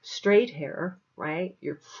straight hair, right?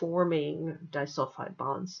 You're forming disulfide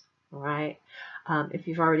bonds, all right. If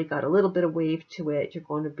you've already got a little bit of wave to it, you're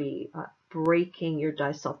going to be breaking your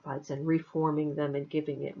disulfides and reforming them and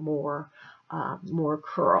giving it more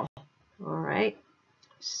curl, all right.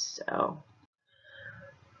 So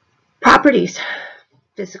properties,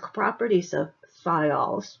 physical properties of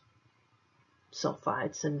thiols,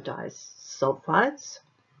 sulfides, and disulfides.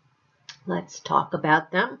 Let's talk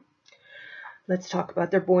about them. Let's talk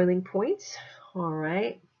about their boiling points. All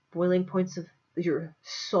right, boiling points of your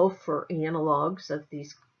sulfur analogs of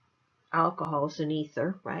these alcohols in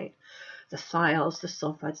ether, right? The thiols, the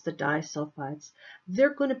sulfides, the disulfides,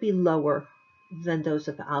 they're going to be lower than those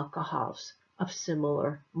of alcohols of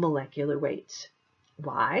similar molecular weights.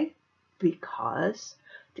 Why? Because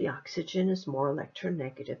the oxygen is more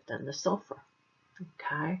electronegative than the sulfur.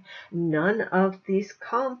 Okay, none of these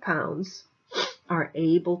compounds are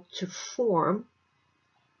able to form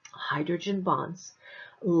hydrogen bonds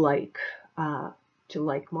like to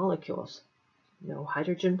like molecules. No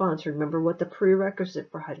hydrogen bonds. Remember what the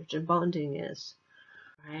prerequisite for hydrogen bonding is,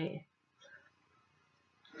 right?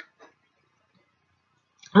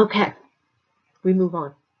 Okay, we move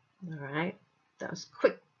on. All right, that was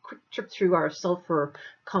quick trip through our sulfur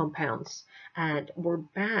compounds, and we're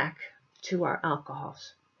back to our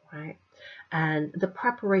alcohols, right? And the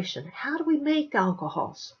preparation. How do we make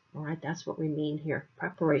alcohols? All right, that's what we mean here,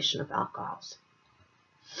 preparation of alcohols.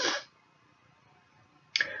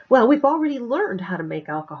 Well, we've already learned how to make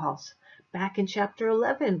alcohols back in chapter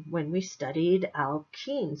 11 when we studied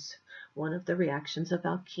alkenes. One of the reactions of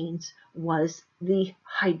alkenes was the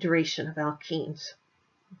hydration of alkenes.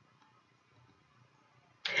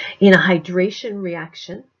 In a hydration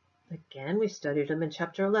reaction, again, we studied them in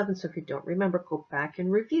chapter 11, so if you don't remember, go back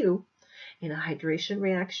and review. In a hydration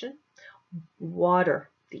reaction, water,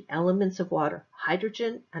 the elements of water,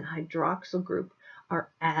 hydrogen and hydroxyl group, are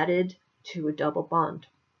added to a double bond.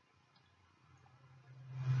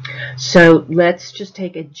 So let's just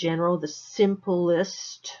take a general, the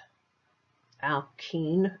simplest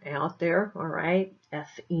alkene out there, all right,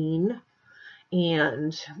 ethene,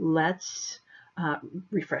 and let's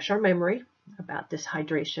refresh our memory about this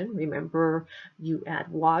hydration. Remember, you add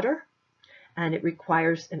water and it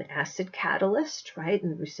requires an acid catalyst, right?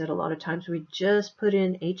 And we said a lot of times we just put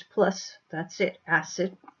in H+, that's it,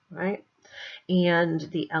 acid, right? And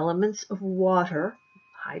the elements of water,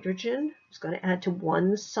 hydrogen is going to add to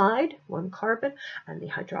one side, one carbon, and the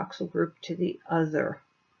hydroxyl group to the other,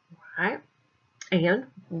 right? And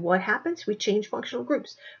what happens? We change functional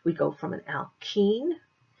groups. We go from an alkene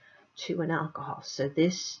to an alcohol. So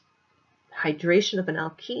this hydration of an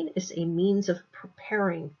alkene is a means of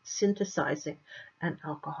preparing, synthesizing an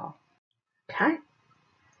alcohol. Okay?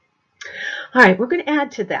 All right, we're going to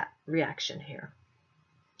add to that reaction here.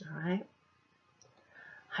 All right?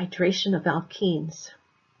 hydration of alkenes.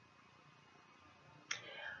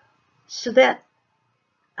 So that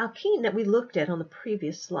alkene that we looked at on the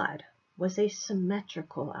previous slide was a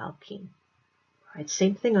symmetrical alkene. Right?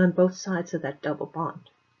 Same thing on both sides of that double bond.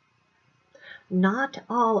 Not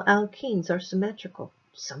all alkenes are symmetrical.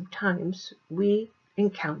 Sometimes we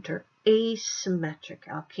encounter asymmetric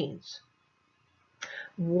alkenes.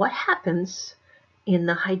 What happens in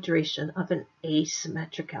the hydration of an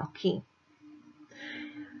asymmetric alkene?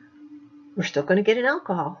 We're still going to get an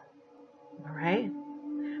alcohol, all right?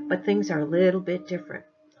 But things are a little bit different,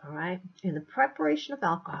 all right? In the preparation of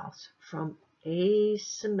alcohols from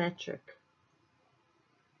asymmetric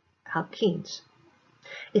alkenes,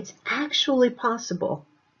 it's actually possible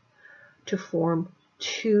to form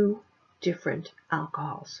two different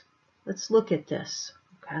alcohols. Let's look at this.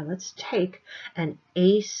 Okay, let's take an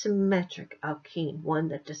asymmetric alkene, one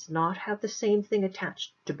that does not have the same thing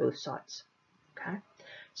attached to both sides. Okay,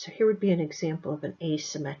 so here would be an example of an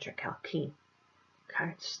asymmetric alkene.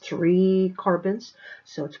 Okay, it's 3 carbons,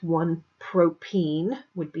 so it's 1 propene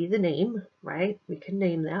would be the name, right? We can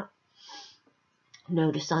name that.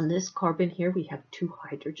 Notice on this carbon here we have 2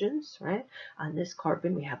 hydrogens, right? On this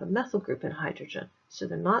carbon we have a methyl group and hydrogen. So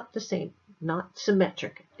they're not the same, not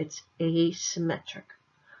symmetric. It's asymmetric,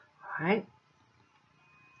 all right?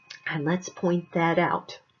 And let's point that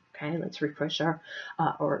out, okay? Let's refresh our,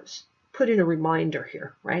 or put in a reminder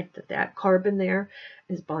here, right? That carbon there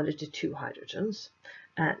is bonded to 2 hydrogens.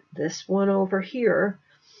 And this one over here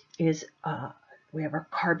is, we have our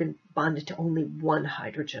carbon bonded to only 1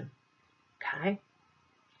 hydrogen, okay?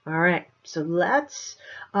 All right, so let's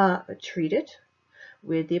treat it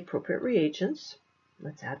with the appropriate reagents.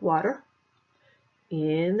 Let's add water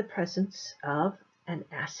in the presence of an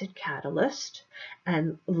acid catalyst.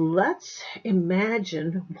 And let's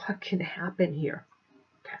imagine what can happen here.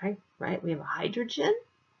 Okay, right? We have a hydrogen,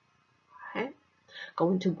 okay,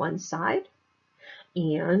 going to one side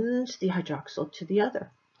and the hydroxyl to the other.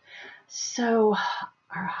 So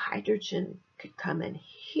our hydrogen could come in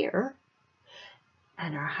here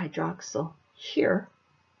and our hydroxyl here,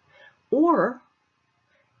 or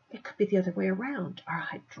it could be the other way around. Our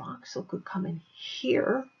hydroxyl could come in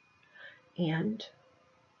here and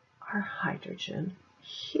our hydrogen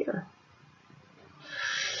here.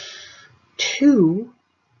 2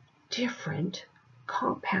 different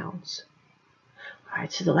compounds. All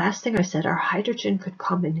right, so the last thing I said, our hydrogen could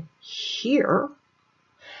come in here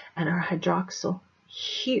and our hydroxyl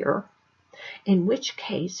here, in which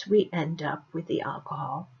case we end up with the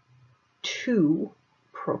alcohol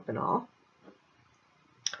 2-propanol.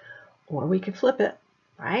 Or we could flip it,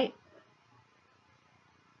 right?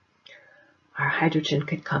 Our hydrogen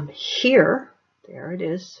could come here, there it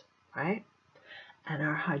is, right? And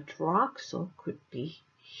our hydroxyl could be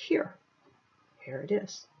here, here it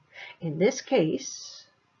is. In this case,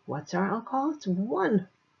 what's our alcohol? It's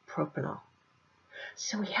 1-propanol.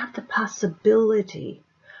 So we have the possibility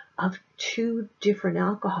of 2 different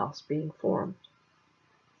alcohols being formed.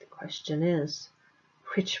 The question is,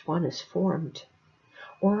 which one is formed?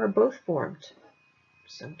 Or are both formed?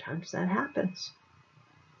 Sometimes that happens.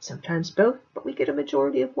 Sometimes both, but we get a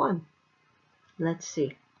majority of 1. Let's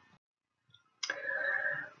see.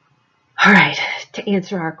 All right, to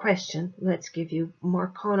answer our question, let's give you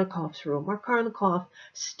Markovnikov's rule. Markovnikov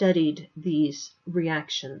studied these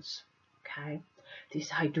reactions, okay,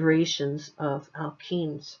 these hydrations of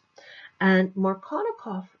alkenes. And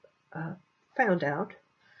Markovnikov found out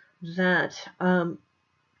that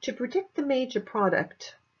to predict the major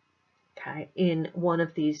product, okay, in one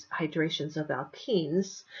of these hydrations of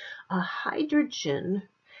alkenes, a hydrogen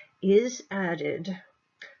is added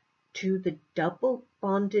to the double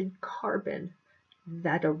bonded carbon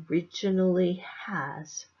that originally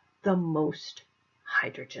has the most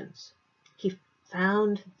hydrogens. He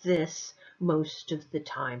found this most of the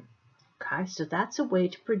time. Okay, so that's a way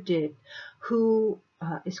to predict who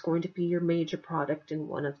is going to be your major product in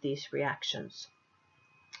one of these reactions.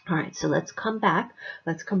 All right, so let's come back.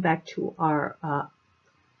 Let's come back to our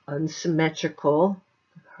unsymmetrical,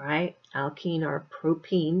 right, alkene, our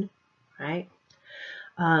propene, right,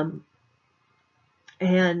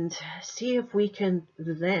 and see if we can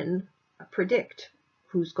then predict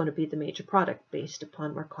who's going to be the major product based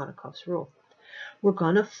upon Markovnikov's rule. We're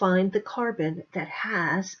going to find the carbon that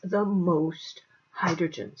has the most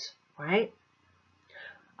hydrogens, right?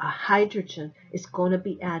 A hydrogen is going to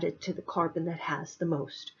be added to the carbon that has the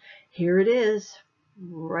most. Here it is,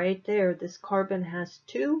 right there. This carbon has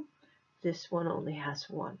 2. This one only has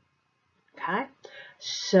 1. Okay?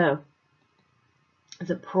 So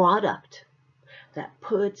the product that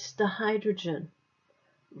puts the hydrogen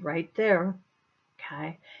right there,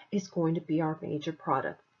 okay, is going to be our major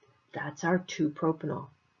product. That's our 2-propanol.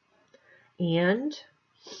 And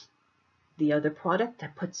the other product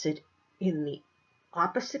that puts it in the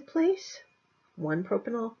opposite place,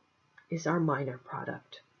 1-propanol, is our minor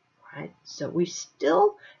product, right? So we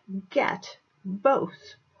still get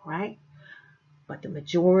both, right? But the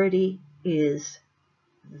majority is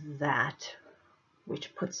that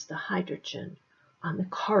which puts the hydrogen on the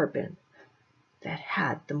carbon that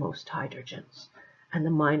had the most hydrogens. And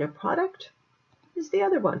the minor product is the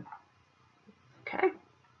other one. Okay?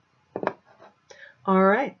 All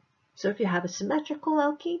right. So if you have a symmetrical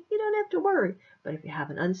alkene, you don't have to worry. But if you have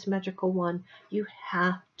an unsymmetrical one, you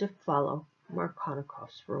have to follow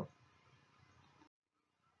Markovnikov's rule.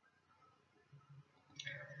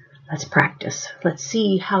 Let's practice. Let's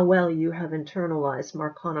see how well you have internalized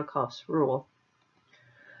Markovnikov's rule.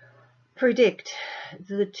 Predict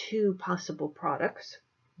the 2 possible products.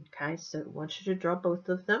 Okay, so I want you to draw both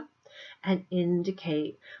of them and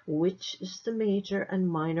indicate which is the major and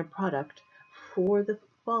minor product for the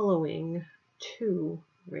following 2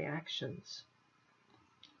 reactions.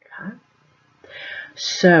 Okay,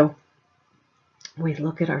 so we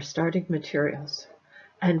look at our starting materials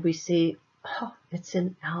and we see, oh, it's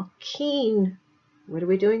an alkene. What are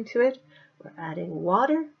we doing to it? We're adding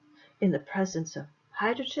water in the presence of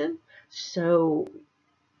hydrogen, so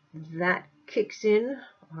that kicks in,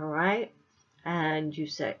 all right, and you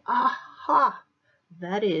say, aha,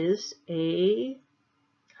 that is a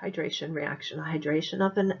hydration reaction, a hydration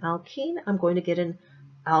of an alkene. I'm going to get an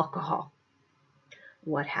alcohol.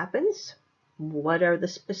 What happens? What are the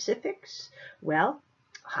specifics? Well,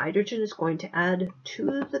 hydrogen is going to add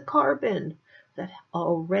to the carbon that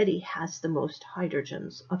already has the most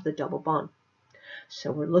hydrogens of the double bond.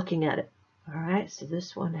 So we're looking at it. All right, so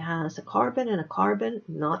this one has a carbon and a carbon,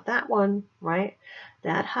 not that one, right?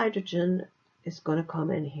 That hydrogen is going to come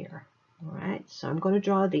in here. All right, so I'm going to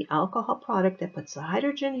draw the alcohol product that puts the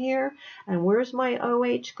hydrogen here. And where's my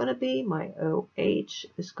OH going to be? My OH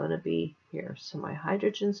is going to be here. So my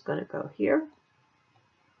hydrogen's going to go here.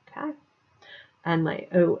 Okay, and my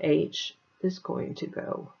OH is going to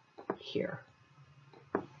go here.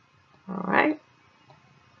 All right,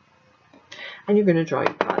 and you're going to draw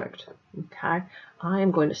your product. Okay, I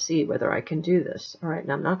am going to see whether I can do this. All right,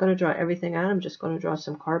 now I'm not going to draw everything out. I'm just going to draw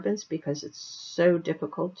some carbons because it's so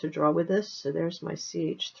difficult to draw with this. So there's my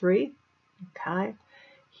CH3. Okay,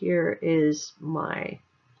 here is my,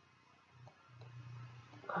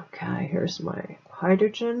 okay, here's my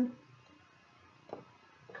hydrogen.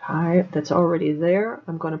 Okay, that's already there.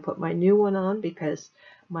 I'm going to put my new one on because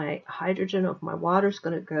my hydrogen of my water is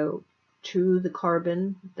going to go to the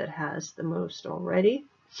carbon that has the most already.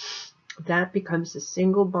 That becomes a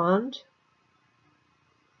single bond.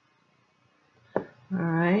 All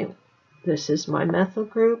right, this is my methyl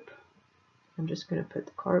group. I'm just going to put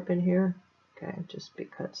the carbon here. Okay, just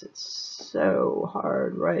because it's so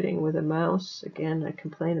hard writing with a mouse. Again, I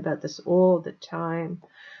complain about this all the time.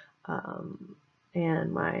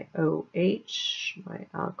 And my OH, my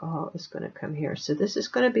alcohol, is going to come here. So this is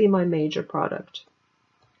going to be my major product.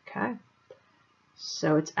 Okay,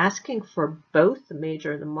 so it's asking for both the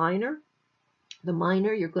major and the minor. The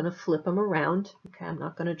minor, you're going to flip them around. Okay, I'm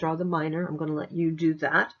not going to draw the minor. I'm going to let you do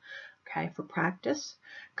that, okay, for practice.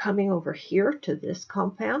 Coming over here to this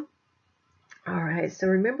compound. All right, so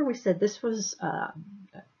remember we said this was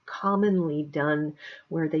commonly done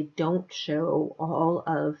where they don't show all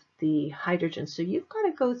of the hydrogen. So you've got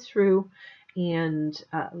to go through and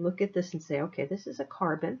look at this and say, okay, this is a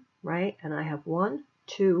carbon, right? And I have 1,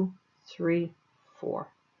 2, 3, 4,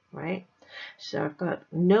 right? So I've got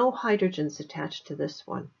no hydrogens attached to this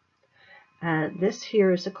one. And this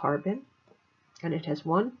here is a carbon, and it has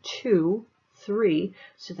 1, 2, 3,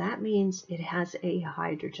 so that means it has a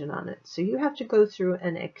hydrogen on it. So you have to go through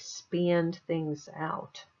and expand things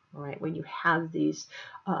out, all right, when you have these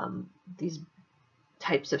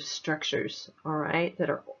types of structures, all right, that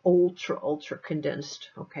are ultra condensed,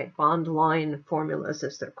 okay, bond line formulas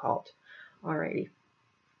as they're called. All righty.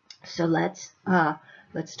 So let's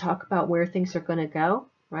talk about where things are going to go,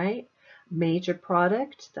 right? Major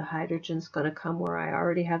product, the hydrogen's going to come where I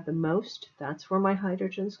already have the most. That's where my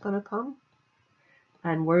hydrogen's going to come.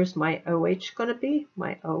 And where's my OH going to be?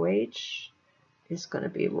 My OH is going to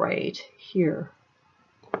be right here.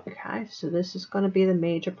 Okay, so this is going to be the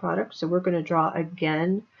major product. So we're going to draw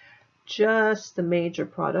again just the major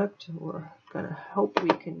product. We're going to hope we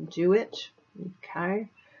can do it. Okay,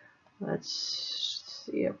 let's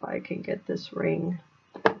see if I can get this ring.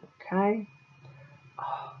 Okay,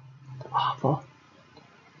 oh, awful.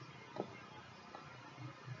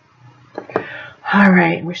 All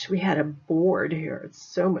right, wish we had a board here. It's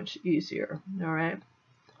so much easier. All right,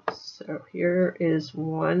 so here is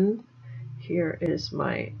one. Here is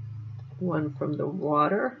my one from the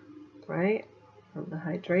water, right, from the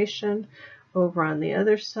hydration. Over on the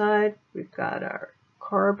other side, we've got our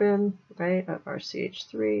carbon, right, of our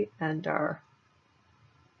CH3 and our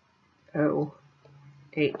OH.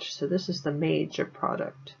 So this is the major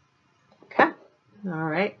product. Okay, all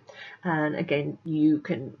right. And again, you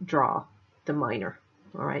can draw the minor.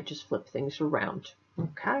 All right, just flip things around.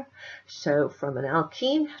 Okay, so from an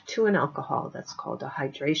alkene to an alcohol, that's called a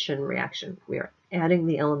hydration reaction. We are adding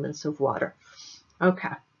the elements of water. Okay.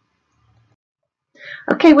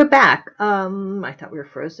 Okay, we're back. I thought we were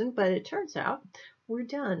frozen, but it turns out we're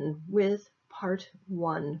done with part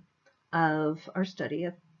 1 of our study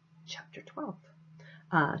of chapter 12.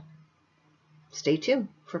 Stay tuned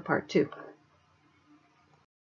for part 2.